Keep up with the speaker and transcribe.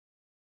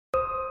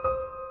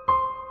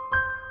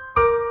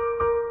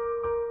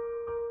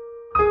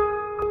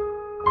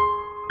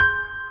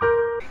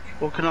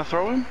Well, can I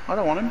throw him? I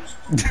don't want him.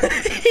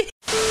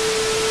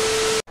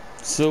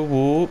 So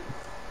whoop.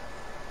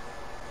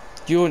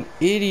 You're an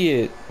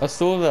idiot. I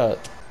saw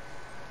that.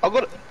 I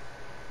got it.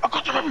 I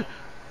got the rabbit.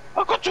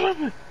 I got the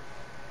rabbit.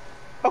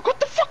 I got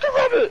the fucking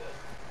rabbit.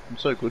 I'm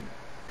so good.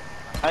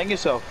 Hang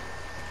yourself.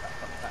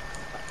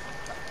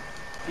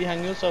 You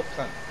hang yourself,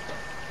 cunt.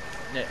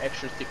 Yeah,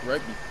 extra thick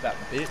rope, you fat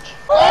bitch.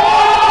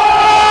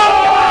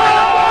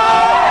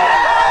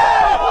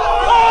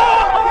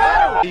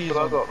 Look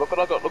what I got, look what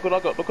I got, look what I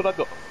got, look what I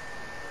got.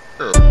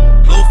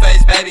 Blue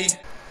face, baby.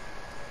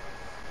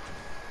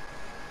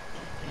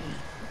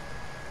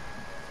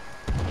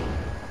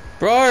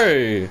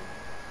 Bro!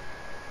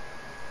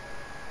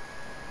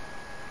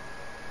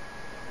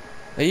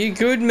 Are you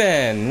good,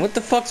 man? What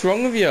the fuck's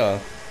wrong with you?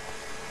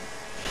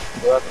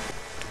 What?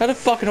 Had a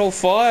fucking whole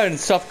fire and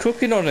stuff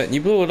cooking on it and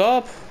you blew it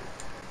up.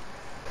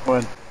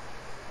 When?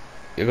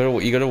 You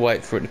gotta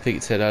wait for it to pick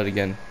its head out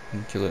again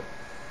and kill it.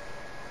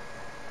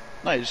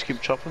 No, you just keep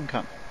chopping,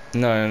 cunt.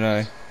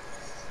 No.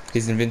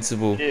 He's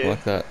invincible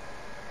like that.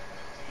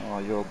 Oh,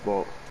 you're a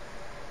bot.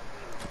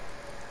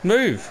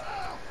 Move!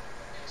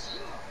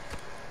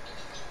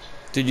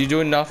 Dude, you're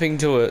doing nothing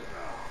to it.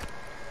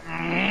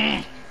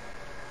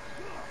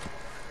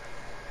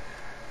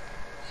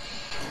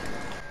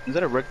 Is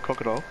that a red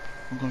crocodile?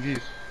 I'm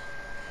confused.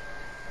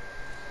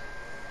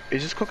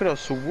 Is this crocodile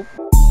so whoop?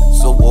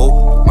 So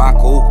whoop, my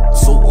cool,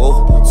 so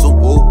whoop, so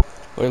whoop.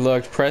 Wait,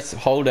 look, press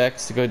hold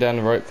X to go down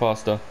the rope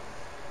faster.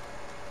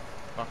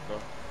 Fuck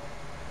off.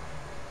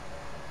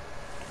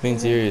 Being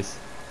serious.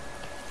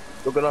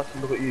 Look at us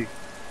and look at you.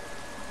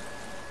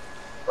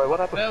 Wait, what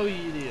happened? Hell,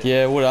 you idiot.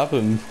 Yeah, what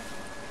happened?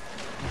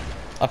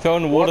 I fell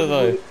in the water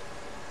though.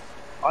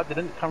 I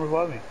didn't. Come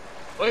revive me.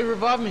 Wait,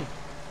 revive me.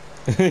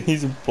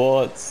 He's a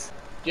bot.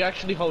 Do you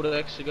actually hold an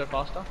X to go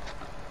faster?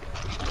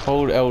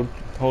 Hold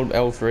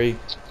L3.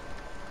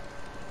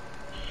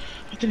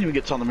 I didn't even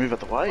get time to move out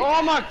the way.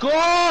 Oh my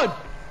god!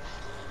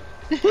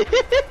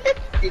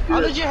 How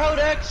did you hold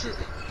X?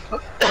 No,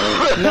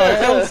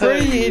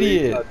 L3, you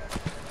idiot.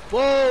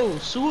 Whoa,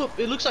 swoop,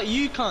 it looks like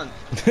you cunt.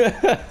 Hey,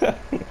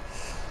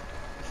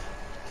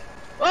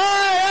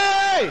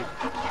 hey!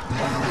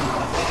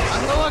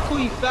 I know I call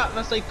you fat and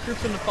I say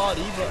crip in the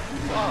party, but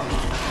fuck.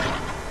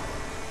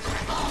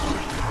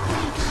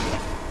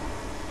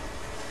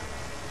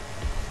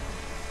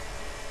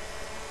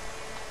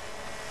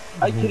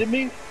 Are you kidding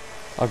me?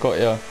 I got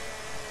ya.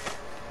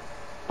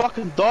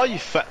 Fucking die, you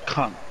fat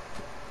cunt.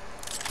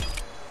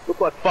 Look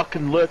like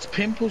fucking Lurt's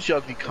pimples, you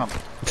ugly cunt.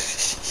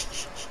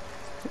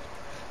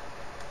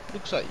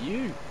 Looks like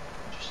you,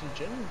 just in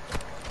general.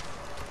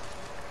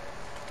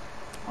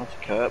 That's a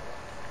cap.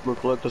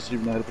 Look, Lurt doesn't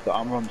even know how to put the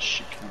armor on the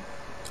shit cunt.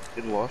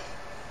 Get a life.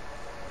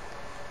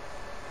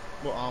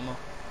 What armor?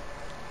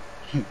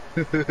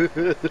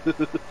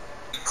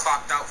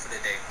 Clocked out for the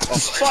day. Oh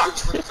fuck!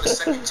 For the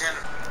second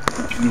general.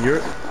 Can you hear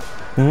it?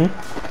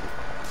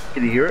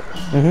 Can you hear it?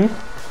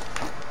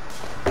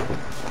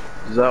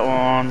 Is that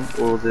one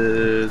or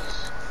this?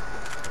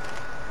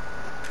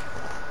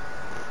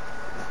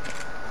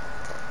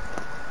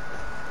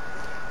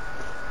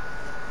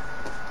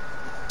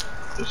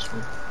 This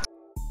one.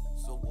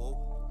 So whoop,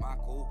 my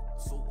cool,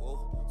 so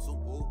whoop, so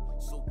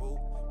whoop, so whoop.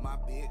 My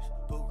bitch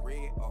put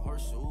red on her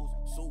shoes,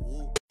 so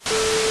whoop.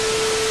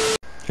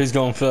 Who's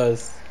going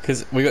first?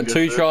 Because we got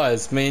two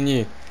tries, me and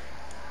you.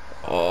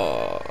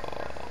 Oh.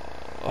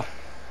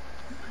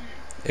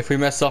 If we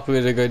mess up,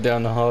 we're gonna go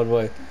down the hard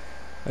way.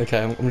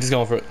 Okay, I'm just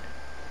going for it.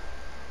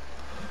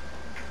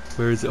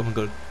 Where is it? Oh my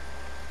god.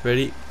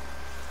 Ready?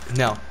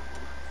 Now.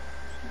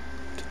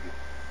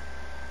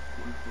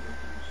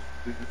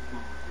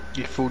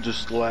 Your full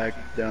just lag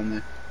down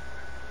there.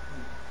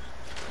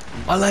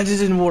 I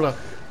landed in water.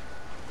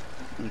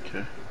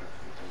 Okay.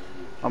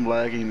 I'm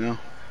lagging now.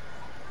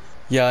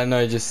 Yeah, I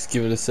know, just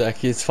give it a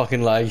sec. It's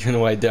fucking lagging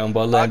away down, but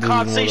I I landed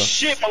can't in see water.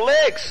 shit, my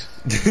legs!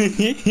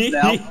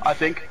 Now, I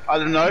think. I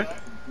don't know.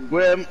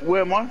 Where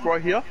am I?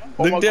 Right here?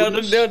 Oh Look my down,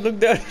 goodness. look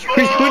down. Oh,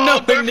 You're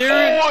nowhere go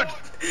near forward!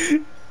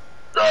 it.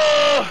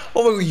 Oh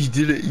my god, you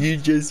did it. You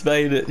just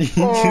made it.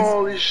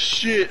 Holy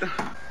shit.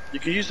 You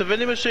can use the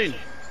vending machine.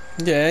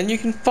 Yeah, and you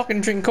can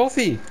fucking drink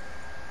coffee.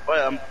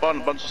 Wait, I'm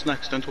buying a bunch of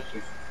snacks. Don't talk to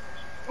me.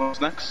 Want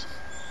snacks?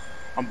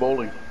 I'm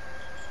bowling.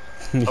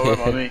 Yeah. Oh,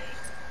 about me.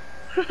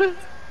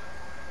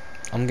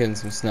 I'm getting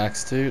some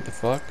snacks too. What the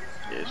fuck?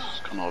 Yeah, it's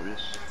just kind of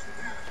obvious.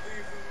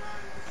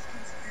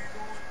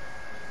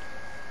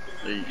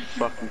 Are you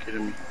fucking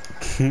kidding me?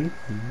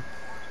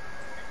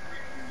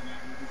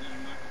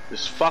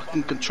 This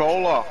fucking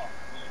controller.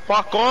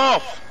 Fuck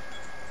off!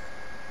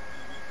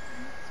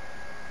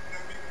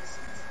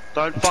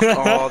 Don't fuck.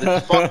 Oh,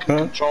 this fucking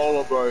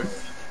controller, bro.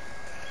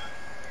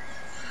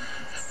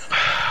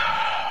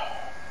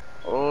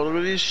 Oh, look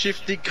at this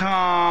shifty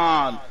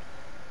cunt.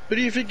 Who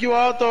do you think you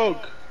are,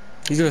 dog?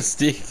 He's got a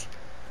stick.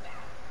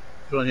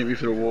 Don't hit me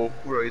through the wall.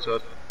 Where is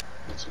that?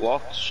 It's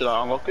locked. Should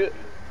I unlock it?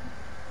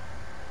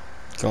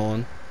 Go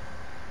on.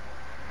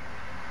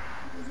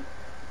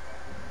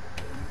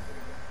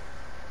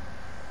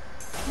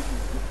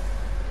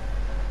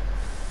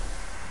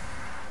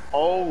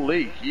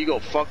 Holy, you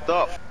got fucked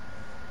up.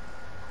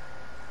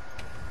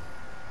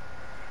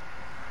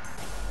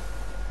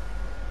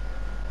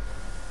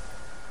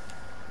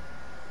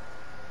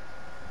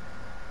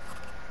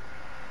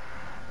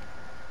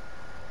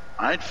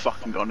 I ain't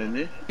fucking gone in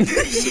there.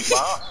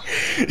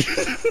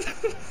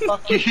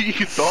 Fuck you, you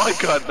can die,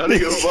 cunt. I don't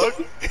give a fuck.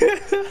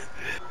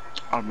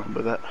 I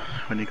remember that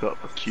when he got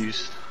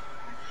accused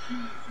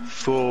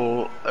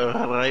for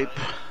rape.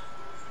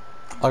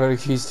 I got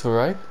accused for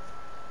rape?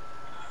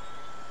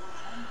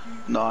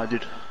 No, I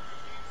did.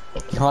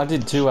 I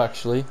did too,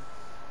 actually.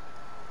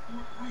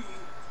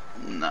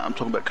 Nah, I'm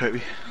talking about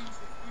Kobe.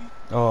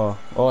 Oh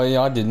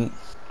yeah, I didn't.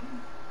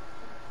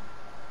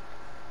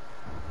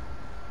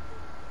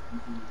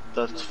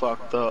 That's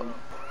fucked up.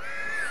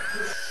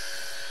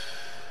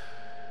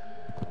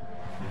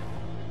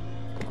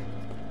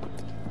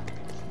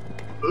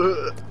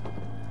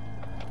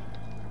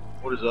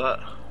 What is that?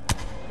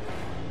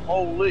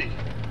 Holy!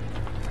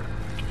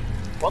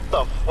 What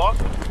the fuck?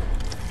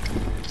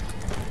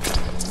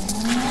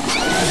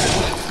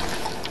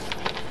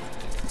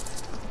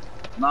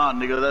 Nah,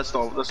 nigga, that's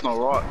not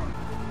right.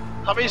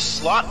 Come here,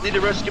 slut. Need to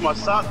rescue my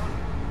son,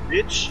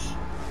 bitch.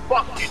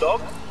 Fuck you,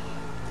 dog.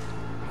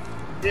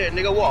 Yeah,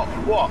 nigga, what?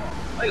 What?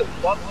 Nigga,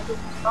 what?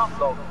 Stop,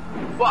 dog.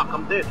 Fuck,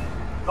 I'm dead.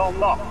 No, I'm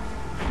not.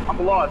 I'm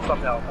alive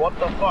somehow. What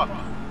the fuck?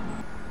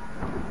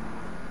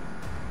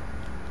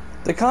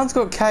 The cunt's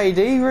got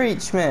KD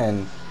reach,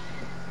 man.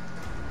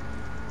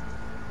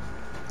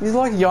 He's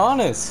like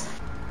Giannis.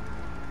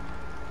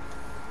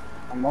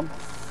 Hang on.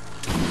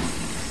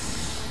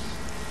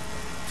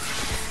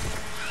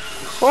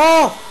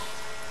 Oh!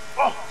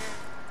 Oh!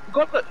 You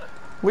got it!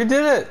 We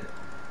did it!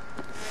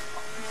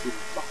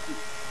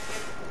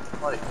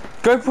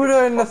 Go put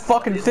her in the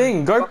fucking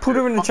thing. Go put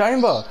her in the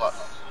chamber.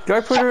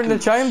 Go put her in the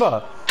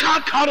chamber.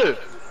 Can't cut her!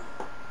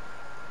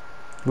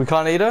 We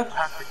can't eat her?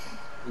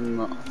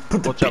 No.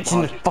 Put the bitch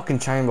in the fucking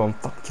chamber. I'm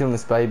fucking killing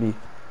this baby.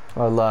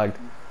 I lagged.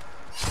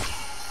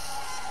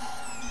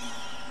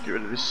 Get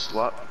rid of this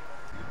slut.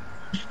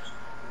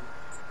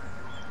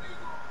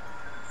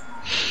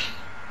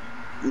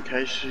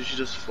 Okay, so she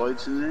just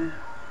floats in there.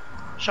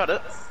 Shut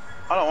it.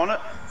 I don't want it.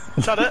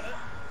 Shut it.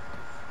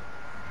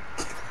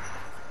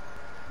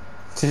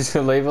 She's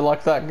gonna leave it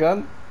like that,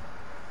 gun?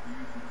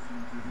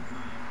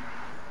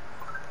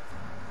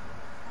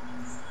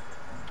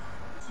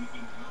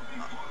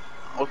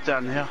 What's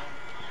down here?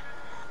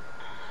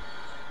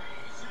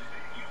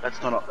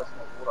 That's not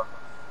water.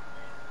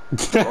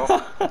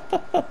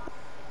 Oh.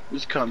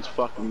 This cunt's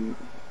fucking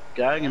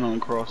gagging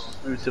on cross.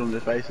 Let me see on their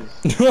faces.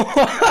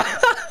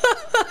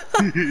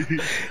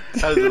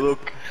 How does it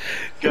look?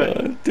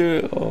 Go.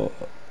 Dude, oh.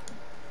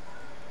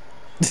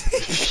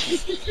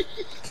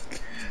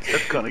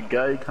 That's kind of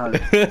gay,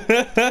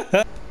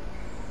 cunt.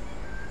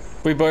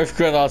 We both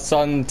got our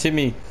son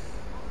Timmy.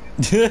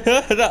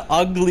 That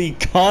ugly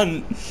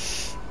cunt.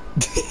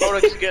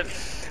 Bollocks again.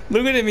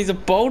 Look at him, he's a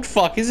bold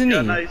fuck, isn't he?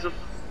 Yeah, no, he's a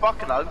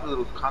fucking ugly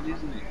little cunt,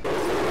 isn't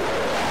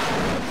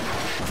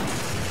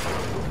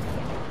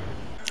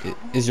he?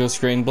 Is your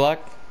screen black?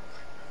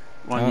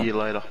 1 year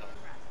later.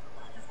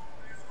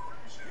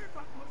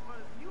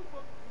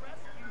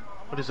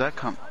 What is that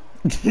cunt?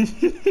 You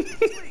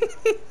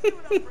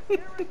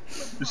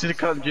see the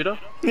cunt jitter?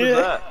 What is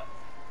that?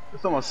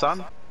 That's not my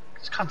son.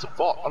 This cunt's a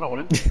bot. I don't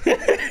want him.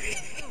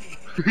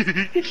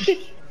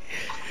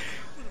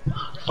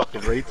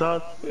 Fucking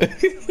retard.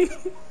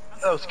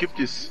 Oh, skip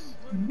this.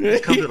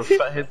 This cunt's got a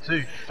fat head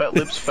too. Fat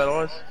lips, fat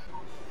eyes.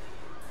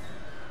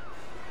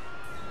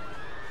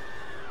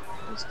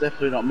 It's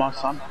definitely not my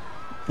son.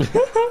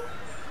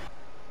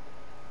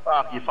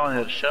 Fuck, you finally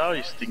had a shower,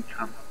 you stink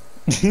cunt.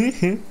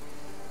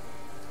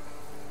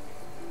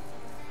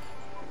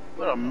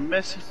 What a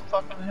messy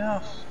fucking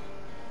house.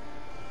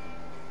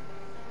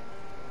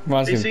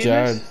 Reminds me of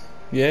Jared. This?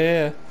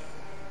 Yeah.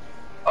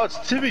 Oh, it's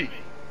Timmy.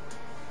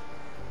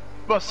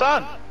 My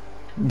son.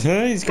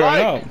 He's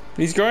growing up.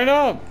 He's growing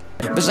up.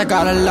 Bitch, I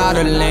got a lot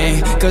of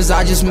lean, cause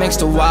I just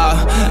mixed a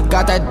while.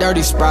 Got that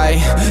dirty Sprite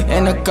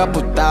and a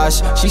couple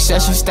thoughts. She said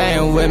she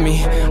staying with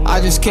me,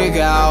 I just kick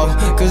her out,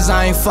 cause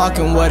I ain't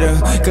fucking with her,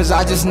 cause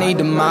I just need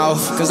the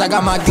mouth. Cause I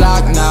got my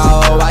Glock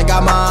now, I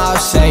got my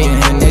eyes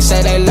saying. They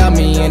say they love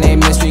me and they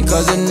miss me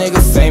cause a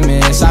nigga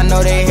famous. I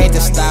know they hate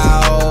the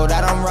style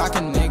that I'm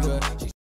rocking.